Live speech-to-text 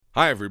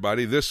Hi,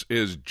 everybody. This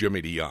is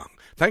Jimmy DeYoung.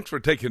 Thanks for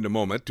taking a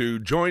moment to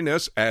join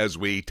us as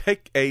we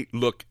take a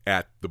look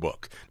at the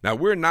book. Now,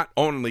 we're not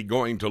only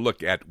going to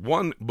look at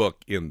one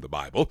book in the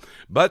Bible,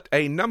 but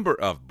a number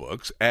of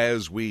books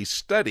as we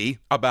study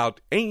about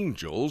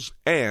angels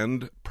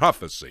and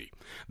prophecy.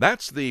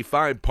 That's the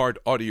 5-part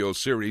audio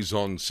series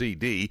on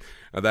CD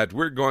that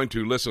we're going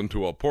to listen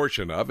to a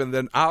portion of, and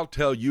then I'll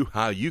tell you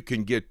how you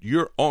can get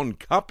your own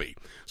copy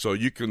so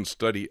you can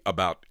study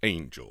about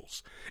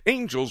angels.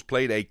 Angels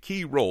played a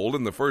key role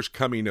in the first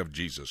coming of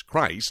Jesus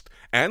Christ,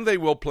 and they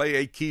will play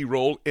a key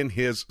role in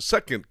his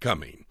second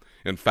coming.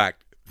 In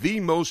fact,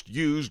 the most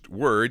used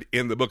word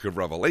in the book of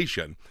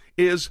Revelation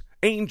is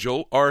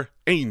angel or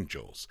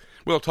angels.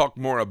 We'll talk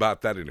more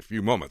about that in a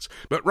few moments.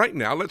 But right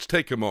now, let's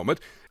take a moment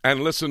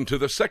and listen to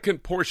the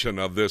second portion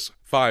of this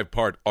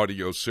 5-part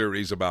audio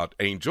series about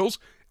angels,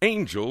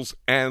 angels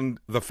and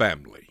the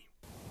family.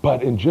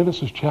 But in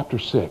Genesis chapter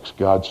 6,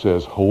 God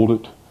says, hold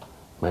it.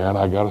 Man,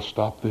 I got to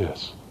stop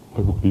this.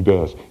 Look what he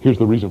does. Here's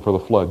the reason for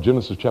the flood.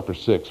 Genesis chapter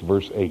 6,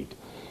 verse 8.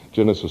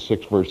 Genesis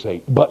 6, verse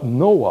 8. But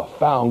Noah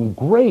found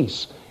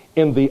grace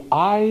in the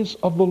eyes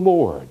of the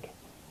Lord.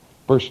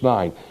 Verse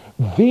 9.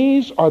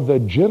 These are the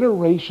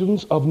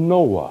generations of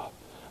Noah.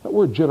 That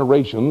word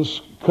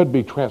generations could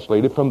be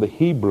translated from the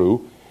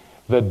Hebrew,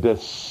 the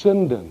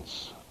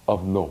descendants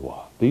of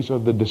Noah. These are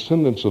the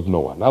descendants of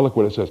Noah. Now look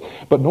what it says.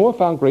 But Noah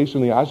found grace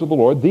in the eyes of the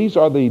Lord. These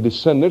are the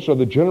descendants or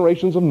the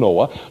generations of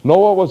Noah.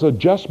 Noah was a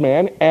just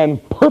man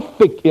and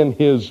perfect in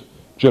his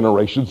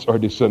generations or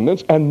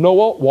descendants. And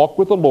Noah walked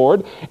with the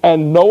Lord.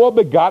 And Noah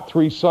begot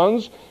 3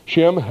 sons,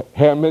 Shem,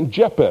 Ham, and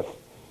Japheth.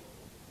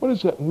 What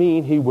does that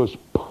mean he was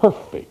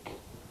perfect?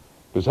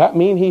 Does that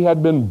mean he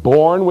had been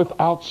born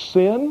without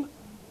sin?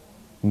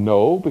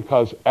 No,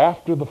 because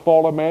after the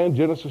fall of man,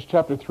 Genesis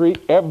chapter 3,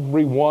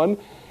 everyone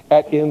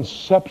at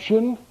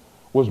inception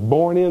was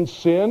born in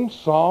sin.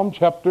 Psalm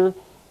chapter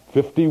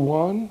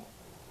 51.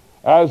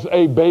 As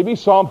a baby,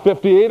 Psalm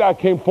 58, I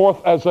came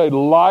forth as a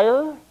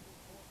liar.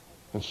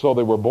 And so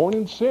they were born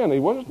in sin. He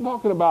wasn't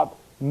talking about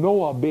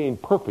Noah being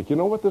perfect. You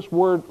know what this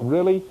word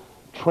really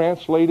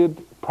translated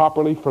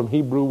properly from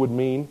Hebrew would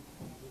mean?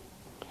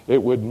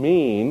 It would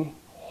mean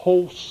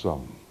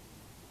wholesome.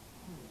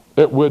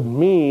 It would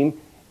mean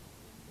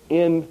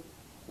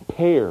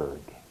unimpaired,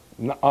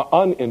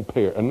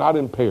 unimpaired, and not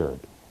impaired.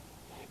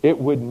 It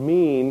would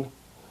mean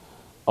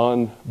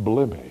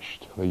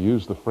unblemished. They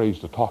use the phrase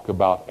to talk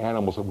about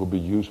animals that will be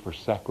used for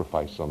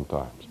sacrifice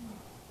sometimes.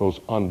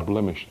 Those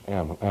unblemished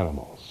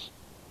animals.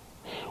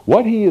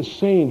 What he is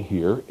saying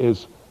here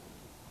is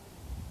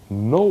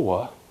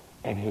Noah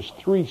and his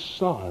 3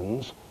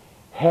 sons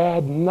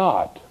had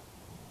not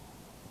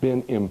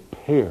been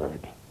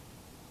impaired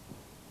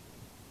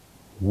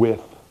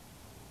with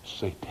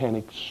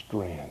satanic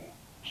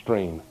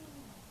strain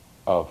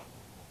of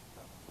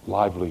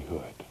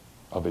livelihood,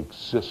 of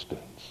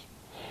existence.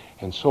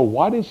 And so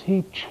why does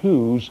he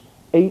choose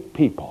 8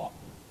 people?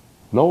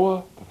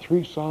 Noah, the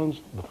 3 sons,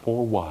 the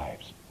 4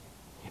 wives,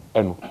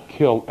 and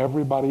kill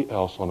everybody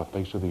else on the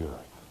face of the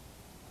earth?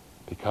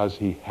 Because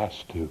he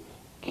has to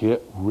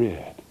get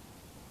rid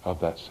of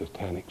that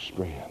satanic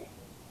strand.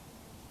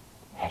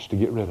 Has to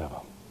get rid of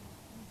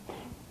them.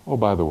 Oh,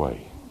 by the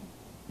way,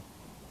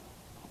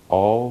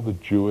 all the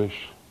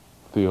Jewish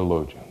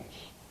theologians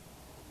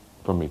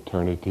from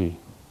eternity,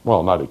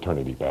 well, not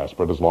eternity past,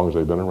 but as long as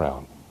they've been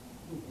around,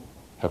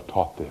 have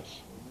taught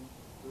this.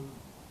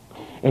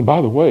 And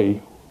by the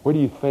way, where do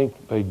you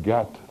think they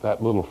got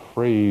that little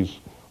phrase,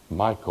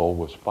 Michael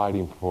was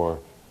fighting for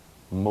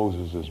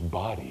Moses'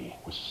 body,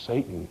 with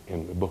Satan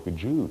in the book of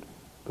Jude,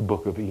 the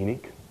book of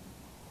Enoch,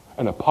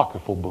 an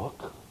apocryphal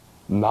book,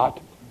 not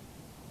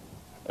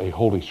a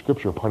holy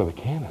scripture, part of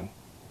the canon.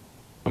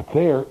 But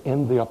there,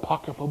 in the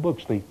apocryphal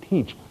books, they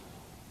teach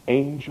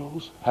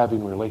angels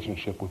having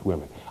relationship with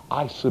women.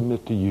 I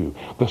submit to you,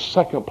 the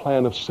second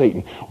plan of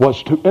Satan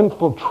was to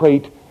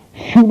infiltrate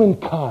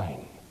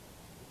humankind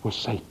with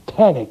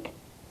satanic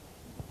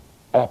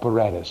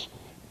apparatus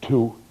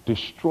to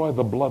destroy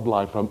the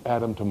bloodline from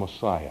Adam to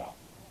Messiah.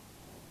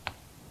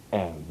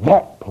 And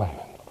that plan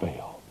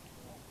failed.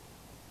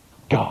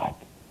 God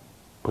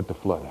put the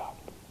flood out.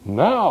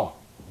 Now,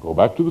 go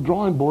back to the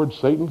drawing board,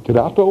 Satan. Get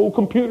out the old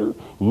computer.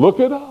 Look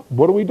it up.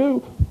 What do we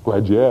do?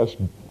 Glad you asked.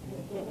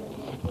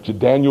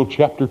 Daniel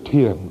chapter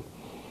 10.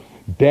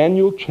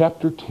 Daniel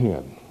chapter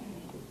 10.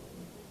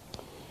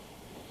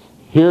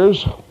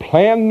 Here's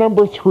plan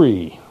number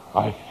 3.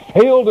 I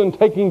failed in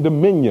taking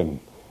dominion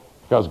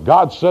because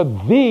God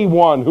said the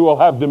one who will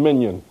have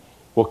dominion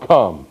will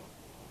come.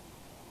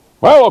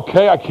 Well,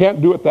 okay, I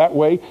can't do it that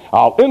way.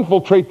 I'll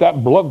infiltrate that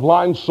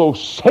bloodline so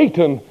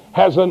Satan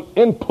has an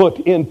input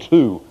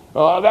into.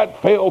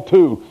 That failed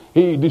too.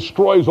 He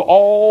destroys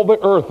all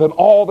the earth and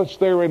all that's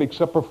therein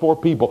except for 4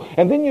 people.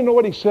 And then you know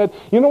what he said?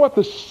 You know what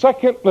the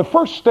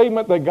first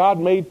statement that God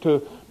made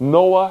to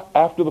Noah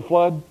after the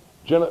flood?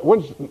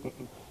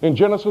 In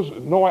Genesis,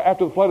 Noah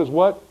after the flood is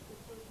what?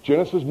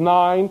 Genesis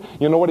 9.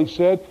 You know what he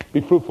said?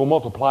 Be fruitful,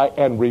 multiply,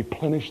 and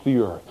replenish the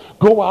earth.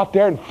 Go out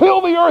there and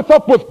fill the earth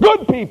up with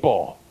good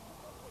people.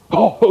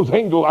 Oh, those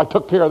angels, I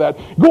took care of that.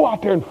 Go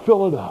out there and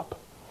fill it up.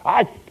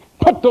 I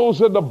put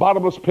those in the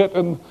bottomless pit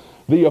and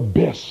the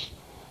abyss.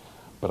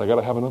 But I got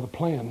to have another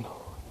plan.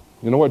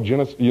 You know what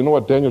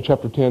Daniel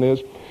chapter 10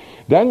 is?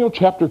 Daniel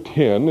chapter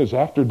 10 is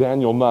after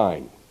Daniel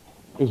 9.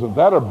 Isn't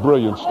that a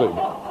brilliant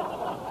statement?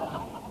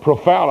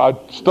 Profound.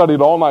 I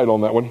studied all night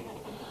on that one.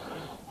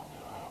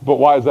 But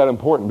why is that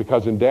important?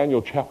 Because in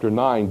Daniel chapter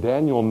 9,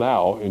 Daniel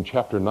now, in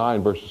chapter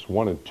 9, verses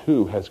 1 and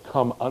 2, has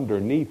come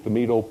underneath the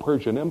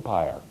Medo-Persian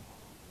Empire.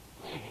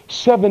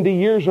 70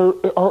 years are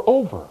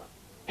over.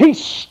 He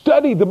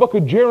studied the book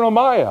of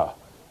Jeremiah.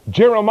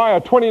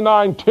 Jeremiah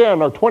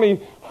 29:10 or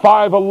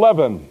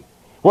 25:11,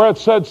 where it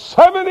said,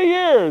 70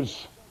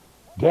 years,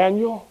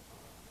 Daniel,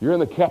 you're in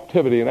the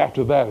captivity, and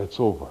after that it's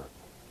over.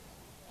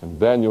 And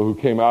Daniel, who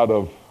came out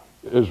of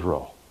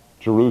Israel,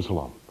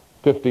 Jerusalem,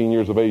 15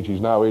 years of age,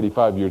 he's now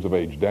 85 years of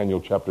age,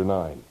 Daniel chapter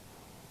 9.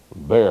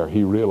 There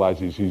he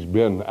realizes he's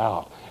been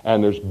out,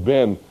 and there's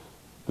been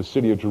the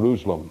city of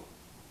Jerusalem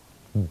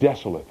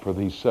desolate for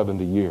these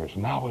 70 years.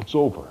 Now it's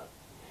over.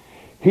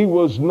 He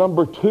was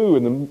number 2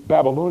 in the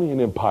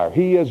Babylonian Empire.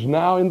 He is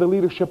now in the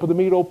leadership of the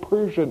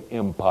Medo-Persian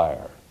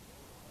Empire.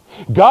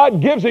 God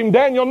gives him,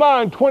 Daniel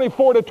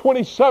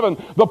 9:24-27,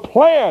 the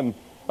plan,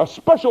 a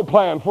special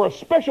plan for a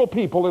special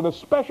people in a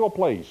special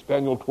place.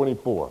 Daniel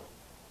 24.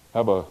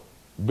 Have a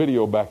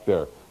video back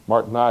there.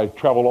 Mark and I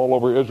traveled all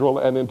over Israel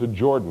and into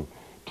Jordan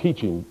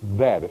teaching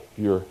that. If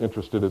you're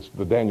interested, it's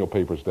the Daniel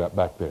papers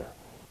back there.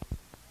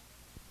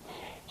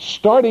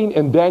 Starting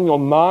in Daniel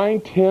 9,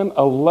 10,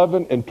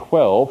 11, and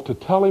 12 to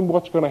tell him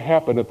what's going to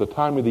happen at the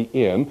time of the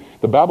end.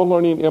 The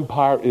Babylonian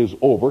Empire is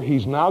over.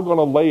 He's now going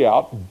to lay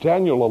out,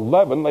 Daniel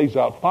 11 lays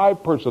out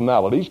 5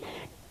 personalities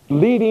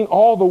leading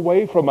all the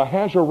way from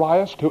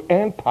Ahasuerus to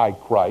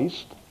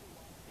Antichrist,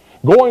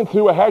 going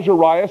through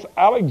Ahasuerus,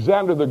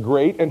 Alexander the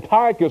Great,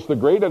 Antiochus the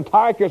Great,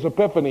 Antiochus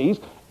Epiphanes,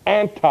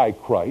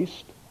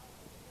 Antichrist.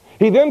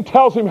 He then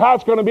tells him how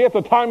it's going to be at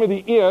the time of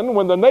the end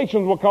when the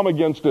nations will come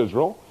against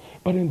Israel.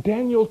 But in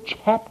Daniel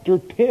chapter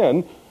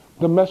 10,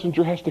 the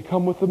messenger has to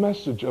come with the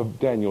message of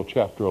Daniel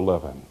chapter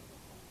 11.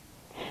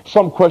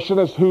 Some question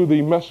as who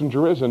the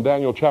messenger is in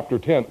Daniel chapter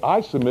 10.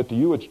 I submit to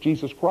you it's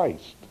Jesus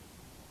Christ.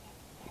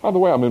 By the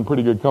way, I'm in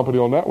pretty good company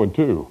on that one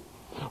too.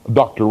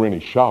 Dr. Rennie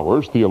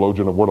Showers,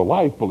 theologian of Word of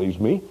Life, believes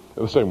me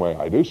the same way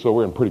I do, so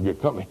we're in pretty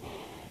good company.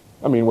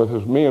 I mean,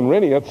 with me and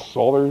Rennie, that's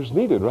all there's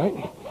needed, right?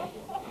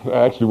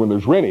 Actually, when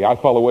there's Rennie, I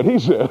follow what he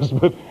says,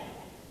 but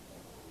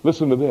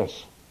listen to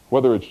this.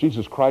 Whether it's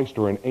Jesus Christ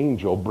or an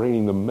angel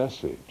bringing the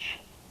message,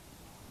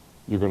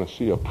 you're going to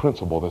see a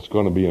principle that's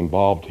going to be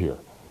involved here.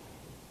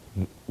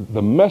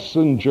 The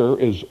messenger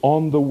is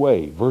on the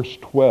way. Verse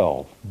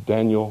 12,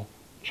 Daniel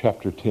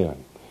chapter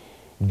 10.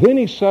 Then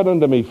he said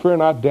unto me, Fear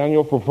not,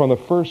 Daniel, for from the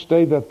first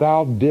day that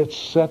thou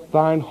didst set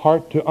thine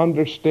heart to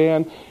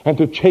understand and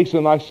to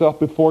chasten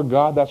thyself before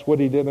God. That's what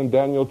he did in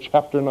Daniel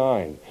chapter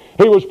 9.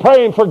 He was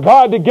praying for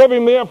God to give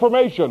him the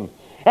information.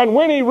 And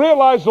when he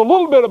realized a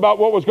little bit about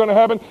what was going to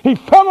happen, he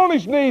fell on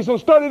his knees and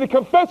started to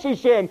confess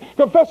his sin,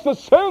 confess the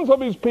sins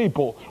of his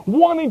people,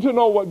 wanting to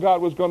know what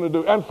God was going to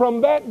do. And from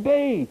that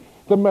day,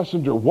 the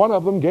messenger, one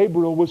of them,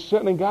 Gabriel, was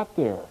sent and got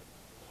there.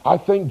 I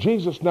think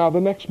Jesus now,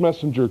 the next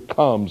messenger,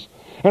 comes.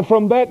 And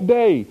from that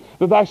day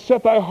that I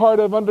set thy heart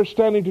of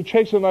understanding to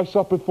chasten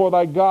thyself before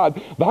thy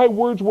God, thy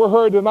words were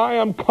heard, and I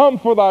am come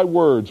for thy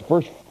words.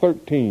 Verse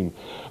 13.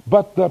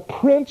 But the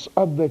prince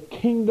of the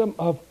kingdom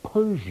of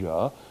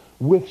Persia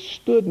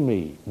withstood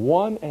me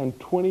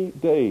 21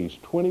 days,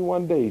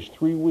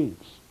 3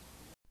 weeks.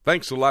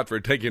 Thanks a lot for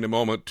taking a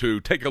moment to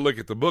take a look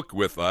at the book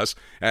with us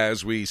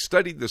as we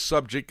study the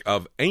subject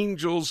of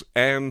angels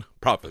and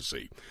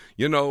prophecy.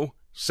 You know,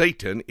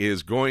 Satan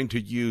is going to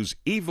use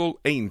evil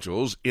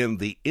angels in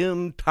the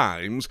end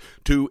times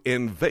to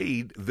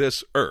invade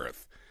this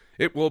earth.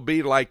 It will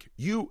be like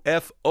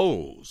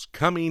UFOs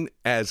coming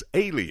as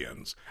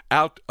aliens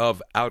out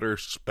of outer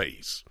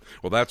space.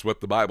 Well, that's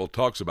what the Bible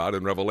talks about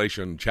in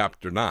Revelation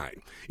chapter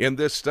 9. In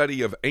this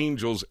study of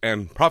angels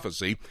and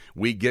prophecy,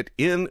 we get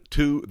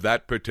into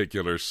that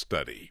particular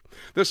study.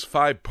 This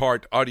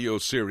 5-part audio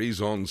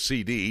series on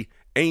CD,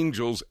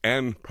 Angels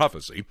and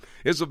Prophecy,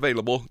 is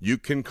available. You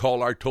can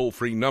call our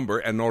toll-free number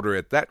and order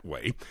it that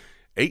way.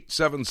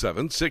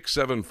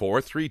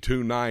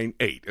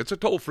 877-674-3298. It's a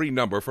toll-free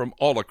number from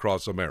all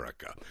across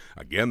America.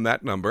 Again,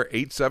 that number,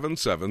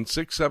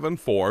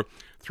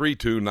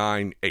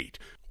 877-674-3298.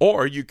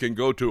 Or you can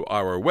go to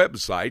our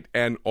website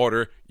and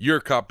order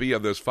your copy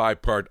of this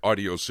 5-part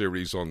audio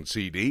series on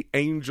CD,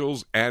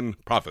 Angels and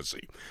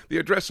Prophecy. The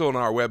address on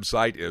our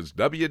website is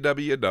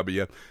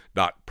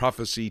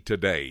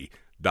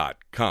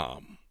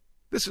www.prophecytoday.com.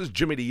 This is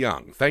Jimmy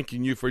DeYoung,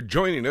 thanking you for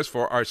joining us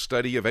for our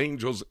study of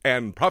angels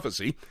and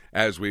prophecy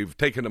as we've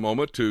taken a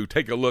moment to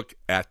take a look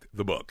at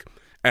the book.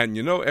 And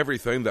you know,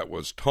 everything that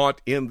was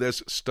taught in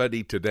this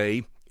study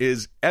today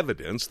is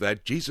evidence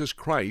that Jesus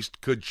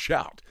Christ could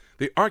shout,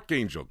 the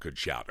archangel could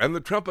shout, and the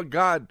trump of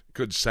God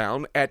could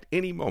sound at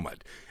any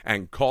moment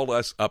and call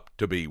us up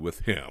to be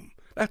with him.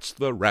 That's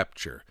the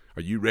rapture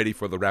Are you ready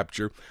for the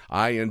rapture?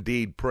 I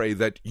indeed pray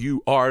that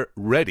you are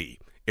ready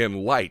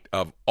in light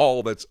of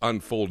all that's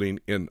unfolding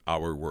in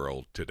our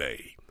world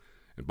today.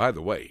 And by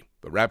the way,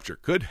 the rapture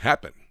could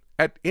happen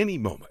at any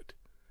moment.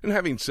 And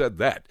having said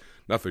that,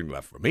 nothing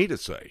left for me to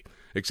say,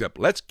 except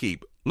let's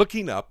keep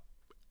looking up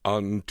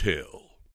until...